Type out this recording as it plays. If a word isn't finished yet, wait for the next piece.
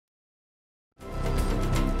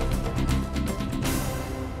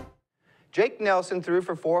Jake Nelson threw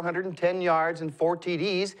for 410 yards and 4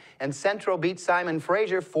 TDs, and Central beat Simon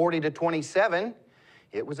Fraser 40-27.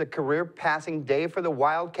 It was a career passing day for the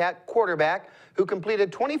Wildcat quarterback, who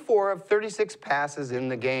completed 24 of 36 passes in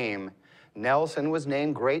the game. Nelson was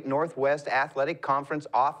named Great Northwest Athletic Conference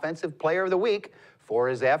Offensive Player of the Week for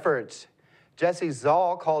his efforts. Jesse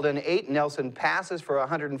Zoll called in 8 Nelson passes for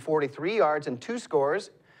 143 yards and 2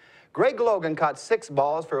 scores. Greg Logan caught 6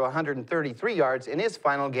 balls for 133 yards in his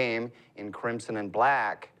final game in Crimson and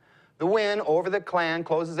Black. The win over the Clan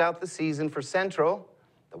closes out the season for Central.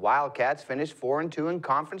 The Wildcats finished 4-2 in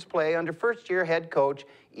conference play under first-year head coach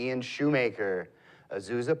Ian Shoemaker.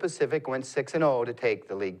 Azusa Pacific went 6-0 to take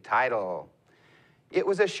the league title. It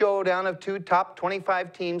was a showdown of 2 top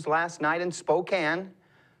 25 teams last night in Spokane.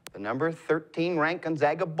 The number 13 ranked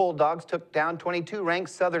Gonzaga Bulldogs took down 22 ranked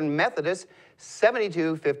Southern Methodist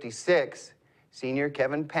 72-56. Senior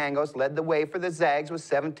Kevin Pangos led the way for the Zags with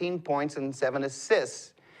 17 points and 7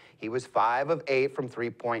 assists. He was 5 of 8 from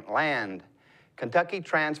three-point land. Kentucky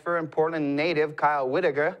transfer and Portland native Kyle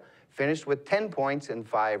Whittaker finished with 10 points and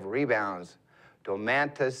 5 rebounds.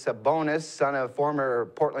 Domantas Sabonis, son of former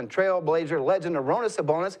Portland Trailblazer legend Aronis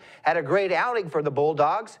Sabonis, had a great outing for the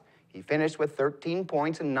Bulldogs. He finished with 13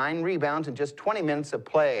 points and 9 rebounds in just 20 minutes of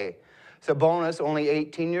play. Sabonis, only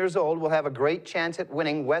 18 years old, will have a great chance at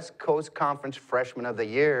winning West Coast Conference Freshman of the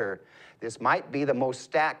Year. This might be the most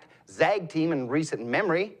stacked Zag team in recent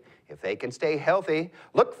memory. If they can stay healthy,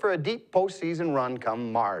 look for a deep postseason run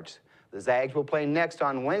come March. The Zags will play next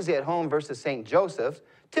on Wednesday at home versus St. Joseph's.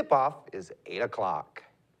 Tip-off is 8 o'clock.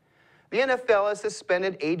 The NFL has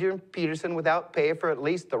suspended Adrian Peterson without pay for at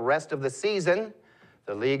least the rest of the season.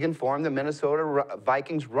 The league informed the Minnesota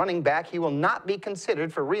Vikings running back he will not be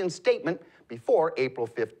considered for reinstatement before April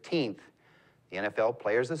 15th. The NFL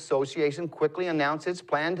Players Association quickly announced its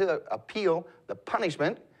plan to appeal the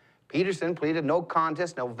punishment. Peterson pleaded no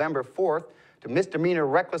contest November 4th to misdemeanor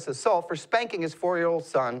reckless assault for spanking his 4-year-old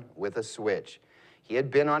son with a switch. He had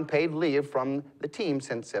been on paid leave from the team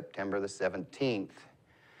since September the 17th.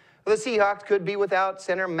 The Seahawks could be without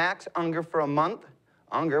center Max Unger for a month.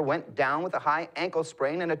 Unger went down with a high ankle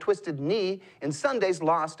sprain and a twisted knee in Sunday's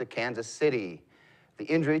loss to Kansas City. The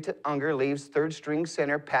injury to Unger leaves third-string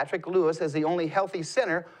center Patrick Lewis as the only healthy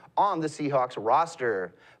center on the Seahawks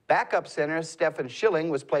roster. Backup center Stephen Schilling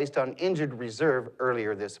was placed on injured reserve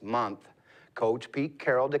earlier this month. Coach Pete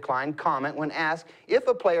Carroll declined comment when asked if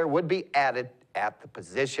a player would be added at the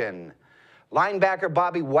position. Linebacker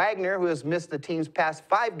Bobby Wagner, who has missed the team's past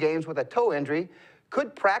 5 games with a toe injury,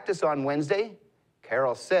 could practice on Wednesday.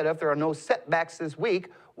 Carroll said if there are no setbacks this week,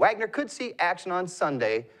 Wagner could see action on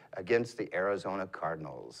Sunday against the Arizona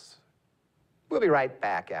Cardinals. We'll be right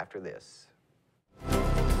back after this.